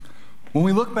When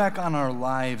we look back on our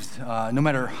lives, no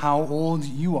matter how old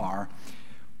you are,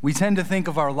 we tend to think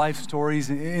of our life stories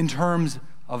in terms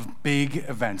of big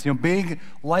events, big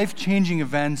life-changing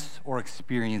events or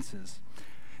experiences.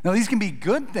 Now, these can be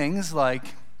good things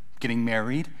like getting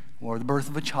married or the birth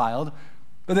of a child,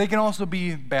 but they can also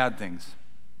be bad things.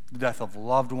 The death of a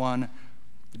loved one,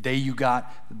 the day you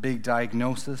got the big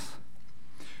diagnosis.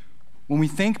 When we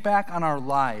think back on our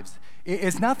lives,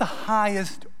 it's not the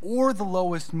highest or the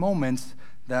lowest moments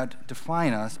that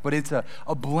define us, but it's a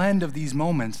blend of these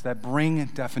moments that bring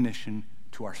definition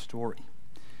to our story.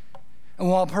 And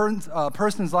while a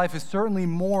person's life is certainly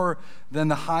more than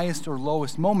the highest or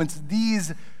lowest moments,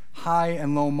 these high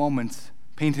and low moments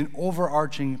paint an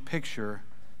overarching picture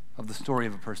of the story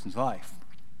of a person's life.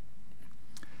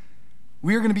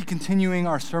 We are going to be continuing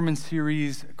our sermon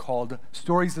series called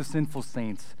Stories of Sinful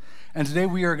Saints. And today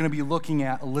we are going to be looking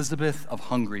at Elizabeth of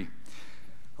Hungary.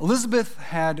 Elizabeth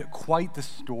had quite the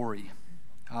story.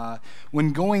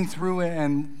 When going through it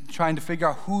and trying to figure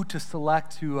out who to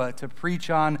select to preach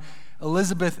on,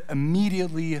 Elizabeth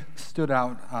immediately stood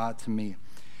out to me.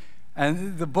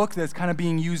 And the book that's kind of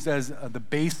being used as the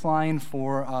baseline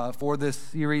for this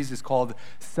series is called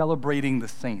Celebrating the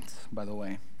Saints, by the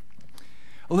way.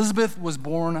 Elizabeth was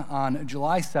born on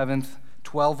July 7th,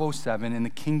 1207 in the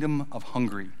Kingdom of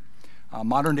Hungary,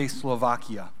 modern-day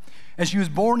Slovakia. And she was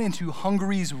born into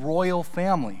Hungary's royal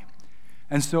family.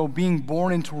 And so being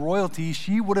born into royalty,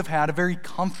 she would have had a very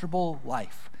comfortable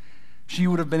life. She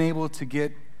would have been able to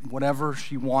get whatever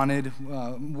she wanted,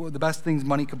 the best things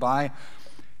money could buy.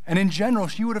 And in general,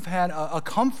 she would have had a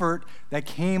comfort that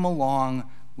came along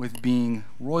with being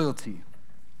royalty.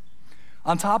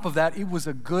 On top of that, it was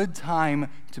a good time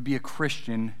to be a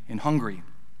Christian in Hungary.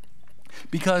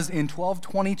 Because in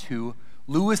 1222,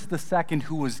 Louis II,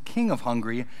 who was king of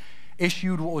Hungary,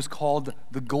 issued what was called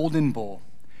the Golden Bull.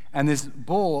 And this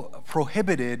bull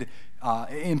prohibited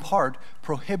employers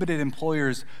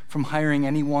from hiring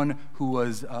anyone who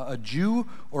was a Jew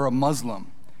or a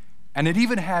Muslim. And it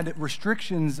even had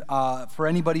restrictions for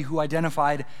anybody who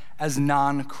identified as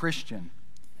non-Christian.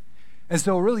 And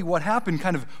so really what happened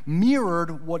kind of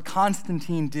mirrored what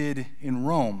Constantine did in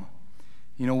Rome,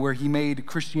 where he made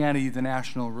Christianity the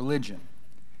national religion.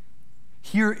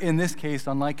 Here in this case,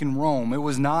 unlike in Rome, it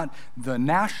was not the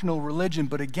national religion,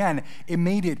 but again, it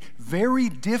made it very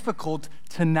difficult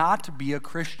to not be a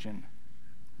Christian,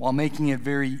 while making it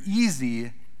very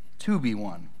easy to be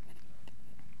one.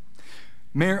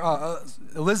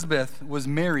 Elizabeth was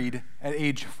married at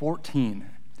age 14.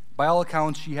 By all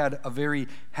accounts, she had a very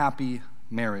happy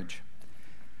marriage.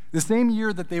 The same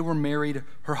year that they were married,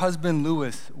 her husband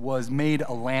Louis was made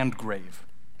a landgrave,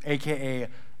 aka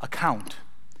a count.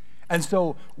 And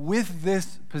so with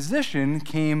this position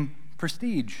came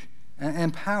prestige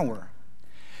and power.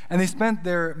 And they spent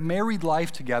their married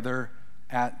life together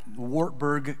at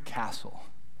Wartburg Castle.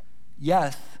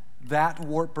 Yes, that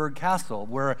Wartburg Castle,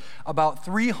 where about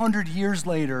 300 years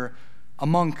later, a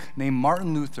monk named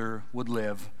Martin Luther would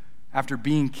live after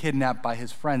being kidnapped by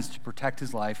his friends to protect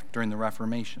his life during the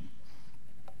Reformation.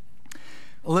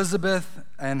 Elizabeth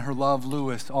and her love,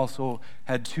 Louis, also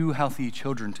had 2 healthy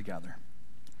children together.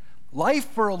 Life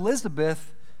for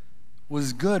Elizabeth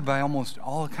was good by almost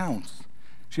all accounts.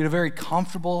 She had a very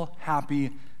comfortable,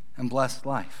 happy, and blessed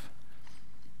life.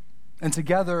 And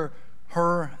together,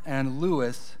 her and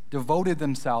Louis devoted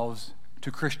themselves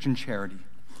to Christian charity.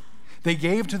 They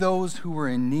gave to those who were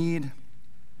in need,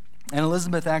 and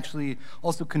Elizabeth actually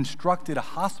also constructed a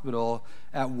hospital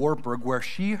at Wartburg where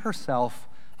she herself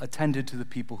attended to the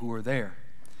people who were there.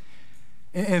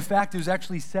 In fact, it was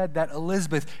actually said that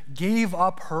Elizabeth gave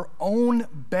up her own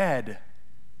bed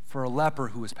for a leper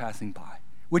who was passing by,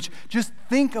 which, just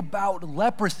think about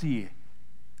leprosy.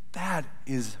 That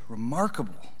is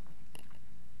remarkable.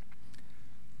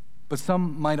 But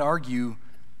some might argue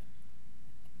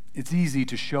it's easy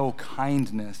to show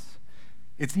kindness.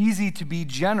 It's easy to be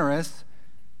generous.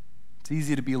 It's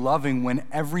easy to be loving when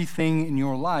everything in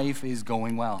your life is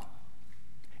going well.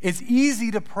 It's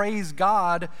easy to praise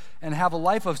God and have a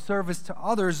life of service to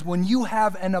others when you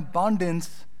have an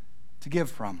abundance to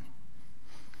give from.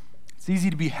 It's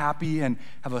easy to be happy and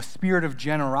have a spirit of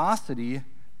generosity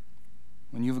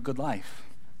when you have a good life.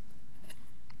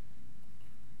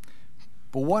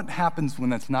 But what happens when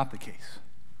that's not the case?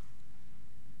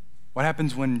 What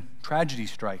happens when tragedy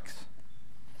strikes?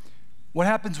 What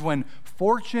happens when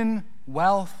fortune,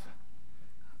 wealth,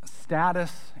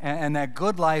 status, and that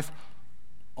good life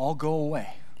all go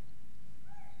away?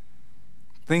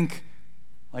 Think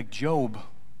like Job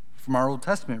from our Old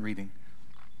Testament reading.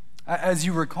 As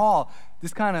you recall,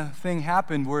 this kind of thing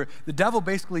happened where the devil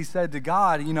basically said to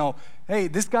God, hey,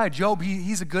 this guy Job,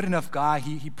 he's a good enough guy.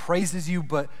 He praises you,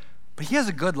 but he has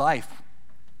a good life.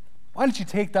 Why don't you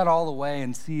take that all away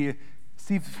and see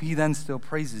if he then still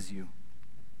praises you?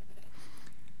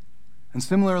 And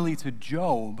similarly to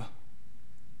Job,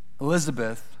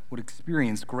 Elizabeth would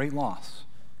experience great loss,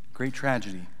 great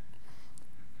tragedy.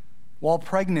 While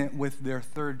pregnant with their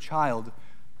third child,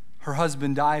 her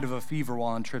husband died of a fever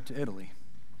while on a trip to Italy.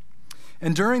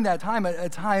 And during that time, a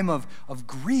time of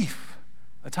grief,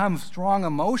 a time of strong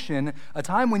emotion, a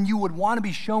time when you would want to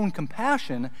be shown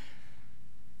compassion,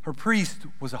 her priest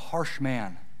was a harsh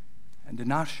man and did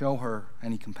not show her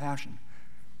any compassion.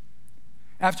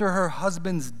 After her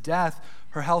husband's death,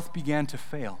 her health began to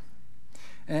fail.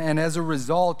 And as a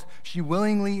result, she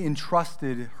willingly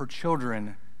entrusted her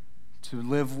children to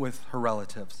live with her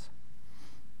relatives.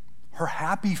 Her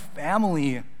happy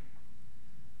family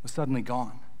was suddenly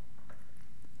gone.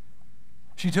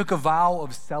 She took a vow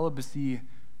of celibacy,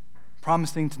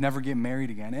 promising to never get married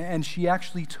again. And she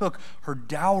actually took her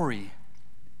dowry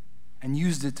and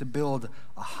used it to build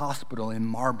a hospital in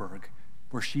Marburg,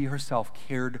 where she herself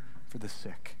cared for the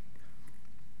sick.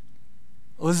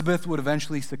 Elizabeth would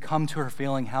eventually succumb to her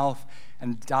failing health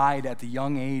and died at the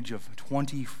young age of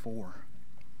 24.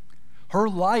 Her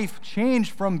life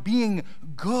changed from being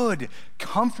good,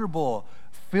 comfortable,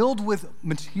 filled with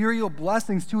material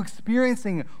blessings to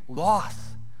experiencing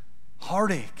loss,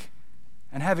 heartache,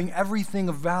 and having everything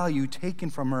of value taken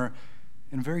from her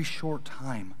in a very short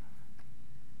time.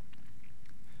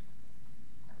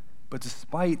 But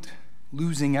despite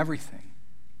losing everything,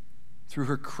 through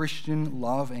her Christian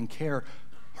love and care,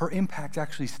 her impact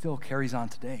actually still carries on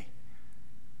today.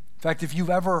 In fact, if you've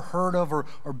ever heard of or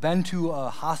been to a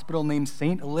hospital named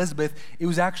St. Elizabeth, it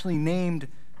was actually named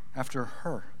after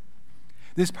her.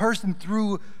 This person,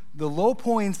 through the low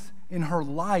points in her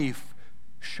life,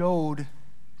 showed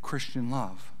Christian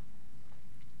love.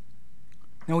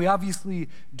 Now, we obviously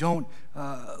don't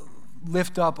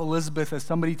lift up Elizabeth as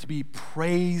somebody to be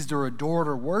praised or adored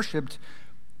or worshiped,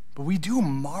 but we do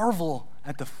marvel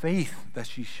at the faith that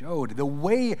she showed, the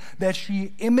way that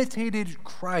she imitated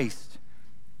Christ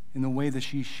in the way that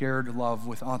she shared love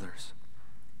with others.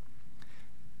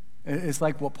 It's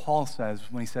like what Paul says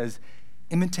when he says,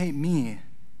 imitate me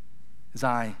as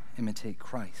I imitate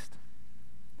Christ.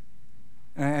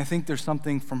 And I think there's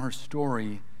something from her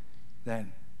story that,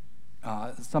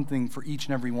 something for each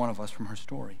and every one of us from her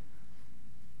story.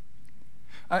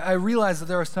 I realize that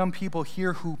there are some people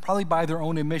here who probably by their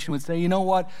own admission would say, you know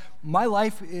what, my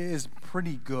life is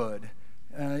pretty good.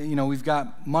 We've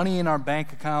got money in our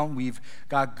bank account, we've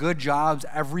got good jobs,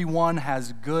 everyone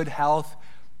has good health,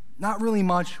 not really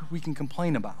much we can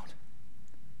complain about.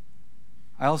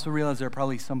 I also realize there are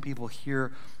probably some people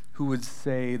here who would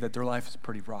say that their life is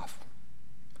pretty rough,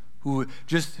 who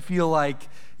just feel like,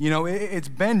 it's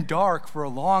been dark for a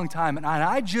long time, and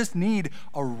I just need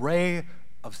a ray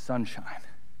of sunshine.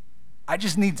 I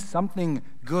just need something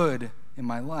good in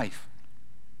my life.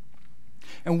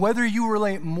 And whether you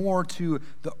relate more to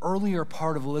the earlier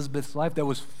part of Elizabeth's life that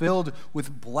was filled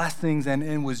with blessings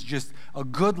and was just a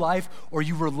good life, or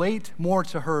you relate more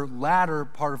to her latter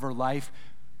part of her life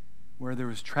where there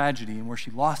was tragedy and where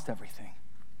she lost everything,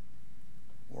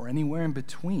 or anywhere in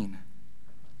between,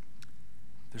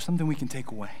 there's something we can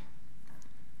take away.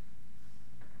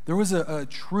 There was a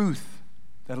truth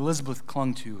that Elizabeth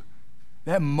clung to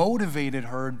that motivated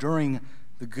her during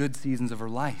the good seasons of her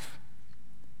life,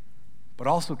 but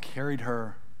also carried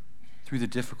her through the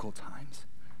difficult times.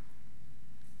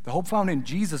 The hope found in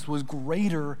Jesus was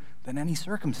greater than any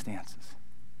circumstances.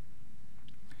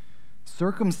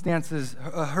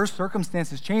 Her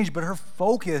circumstances changed, but her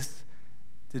focus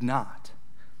did not.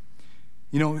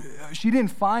 She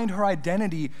didn't find her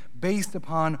identity based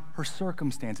upon her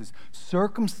circumstances.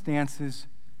 Circumstances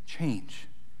change.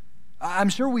 I'm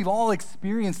sure we've all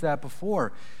experienced that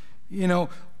before,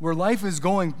 where life is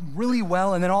going really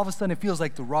well and then all of a sudden it feels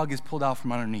like the rug is pulled out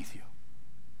from underneath you.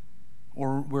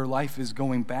 Or where life is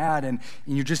going bad and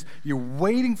you're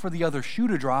waiting for the other shoe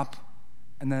to drop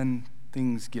and then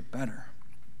things get better.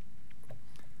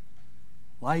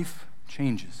 Life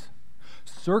changes.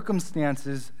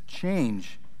 Circumstances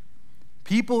change.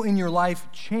 People in your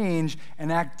life change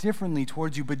and act differently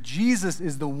towards you, but Jesus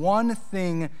is the one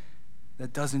thing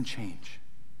that doesn't change.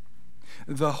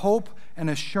 The hope and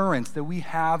assurance that we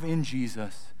have in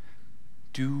Jesus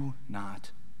do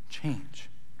not change.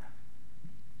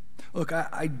 Look,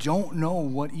 I don't know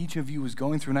what each of you is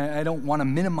going through, and I don't want to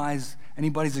minimize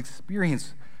anybody's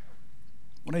experience.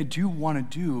 What I do want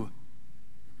to do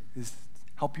is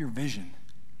help your vision,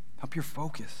 help your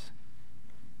focus.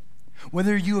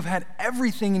 Whether you have had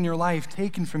everything in your life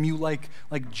taken from you like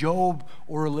Job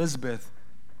or Elizabeth,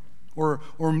 or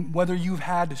whether you've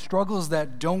had struggles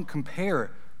that don't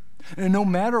compare, and no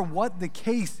matter what the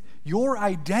case, your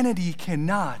identity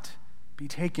cannot be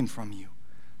taken from you.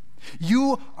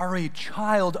 You are a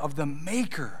child of the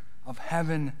Maker of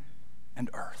heaven and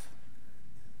earth.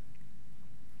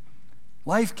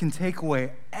 Life can take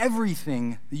away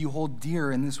everything that you hold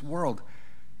dear in this world.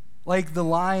 Like the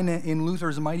line in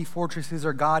Luther's Mighty Fortress is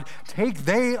Our God, take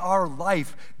they our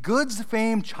life, goods,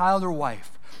 fame, child, or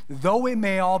wife. Though it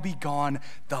may all be gone,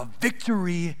 the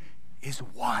victory is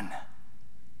won.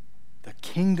 The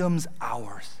kingdom's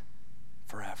ours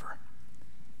forever.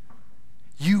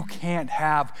 You can't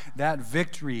have that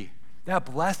victory,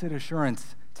 that blessed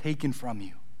assurance taken from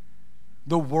you.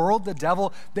 The world, the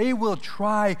devil, they will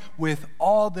try with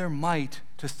all their might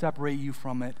to separate you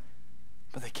from it,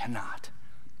 but they cannot.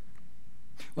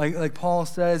 Like Paul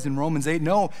says in Romans 8,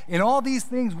 no, in all these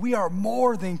things we are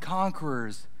more than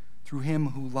conquerors through him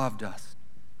who loved us.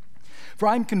 For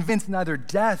I'm convinced neither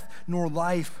death nor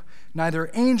life,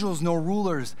 neither angels nor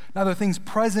rulers, neither things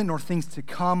present nor things to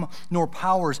come, nor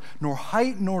powers, nor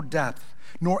height nor depth,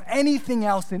 nor anything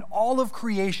else in all of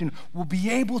creation will be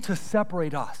able to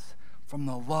separate us from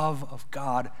the love of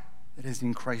God that is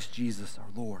in Christ Jesus our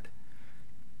Lord.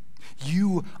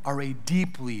 You are a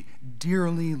deeply,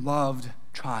 dearly loved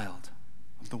child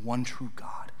of the one true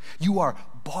God. You are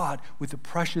bought with the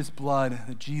precious blood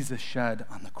that Jesus shed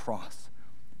on the cross.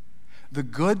 The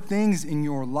good things in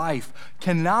your life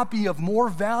cannot be of more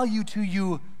value to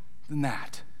you than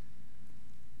that.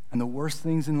 And the worst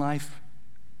things in life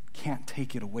can't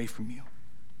take it away from you.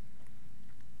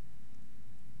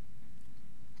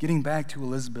 Getting back to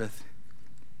Elizabeth,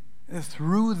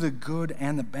 through the good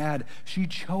and the bad, she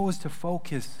chose to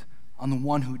focus on the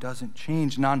one who doesn't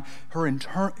change and on her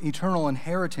eternal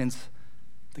inheritance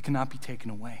that cannot be taken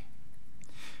away.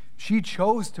 She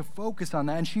chose to focus on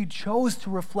that, and she chose to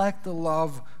reflect the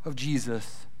love of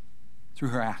Jesus through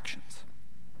her actions.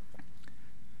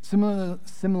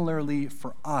 Similarly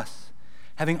for us,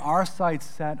 having our sights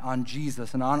set on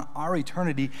Jesus and on our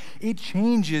eternity, it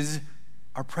changes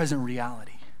our present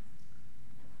reality.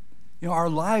 You know, our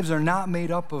lives are not made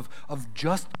up of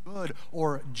just good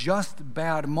or just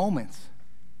bad moments.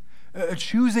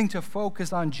 Choosing to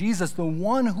focus on Jesus, the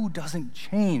one who doesn't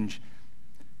change,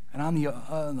 and on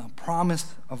the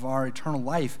promise of our eternal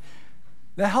life,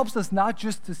 that helps us not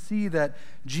just to see that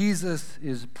Jesus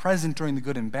is present during the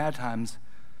good and bad times,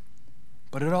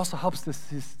 but it also helps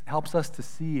us to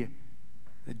see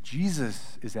that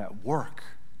Jesus is at work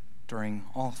during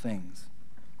all things.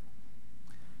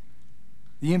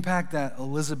 The impact that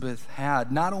Elizabeth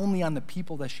had, not only on the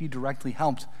people that she directly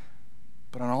helped,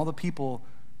 but on all the people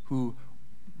who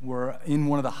were in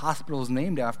one of the hospitals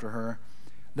named after her,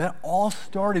 that all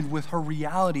started with her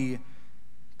reality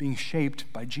being shaped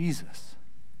by Jesus.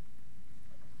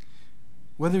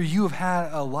 Whether you have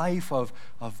had a life of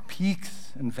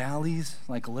peaks and valleys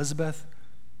like Elizabeth,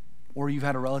 or you've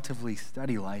had a relatively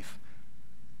steady life,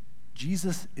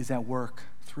 Jesus is at work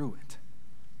through it.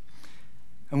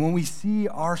 And when we see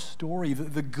our story,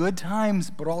 the good times,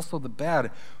 but also the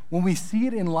bad, when we see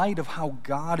it in light of how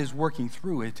God is working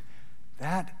through it,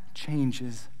 that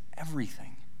changes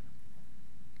everything.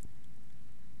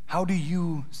 How do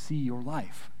you see your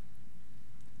life?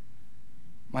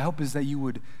 My hope is that you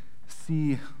would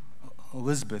see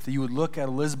Elizabeth, that you would look at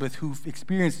Elizabeth, who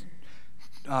experienced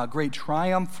great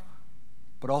triumph,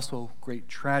 but also great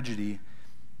tragedy,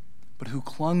 but who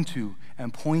clung to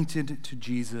and pointed to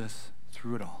Jesus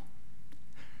through it all.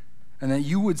 And that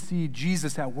you would see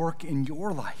Jesus at work in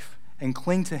your life and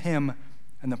cling to him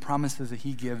and the promises that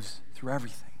he gives through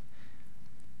everything.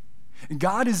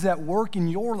 God is at work in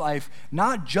your life,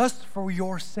 not just for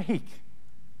your sake,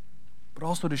 but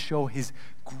also to show his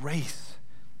grace,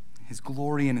 his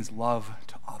glory, and his love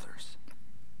to others.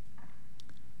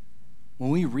 When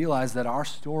we realize that our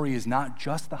story is not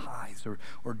just the highs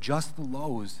or just the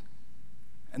lows,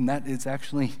 and that it's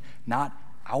actually not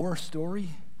our story,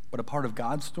 but a part of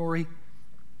God's story,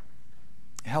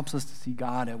 it helps us to see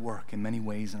God at work in many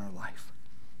ways in our life.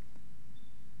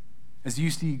 As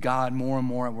you see God more and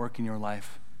more at work in your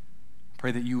life,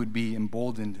 pray that you would be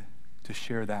emboldened to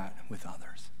share that with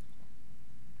others.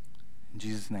 In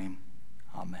Jesus' name,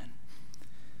 amen.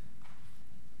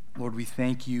 Lord, we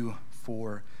thank you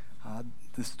for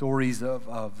the stories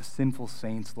of sinful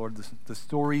saints, Lord, the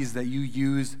stories that you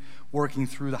use working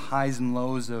through the highs and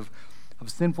lows of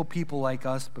sinful people like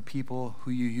us, but people who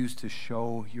you use to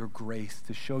show your grace,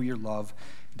 to show your love,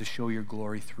 to show your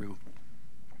glory through.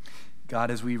 God,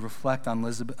 as we reflect on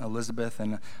Elizabeth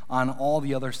and on all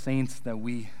the other saints that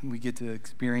we get to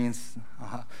experience,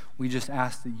 we just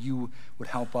ask that you would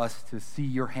help us to see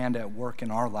your hand at work in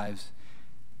our lives.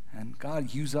 And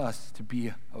God, use us to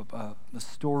be a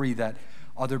story that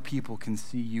other people can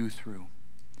see you through.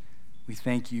 We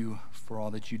thank you for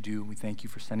all that you do. We thank you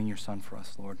for sending your Son for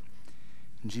us, Lord.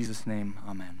 In Jesus' name,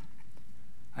 amen.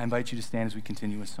 I invite you to stand as we continue with song.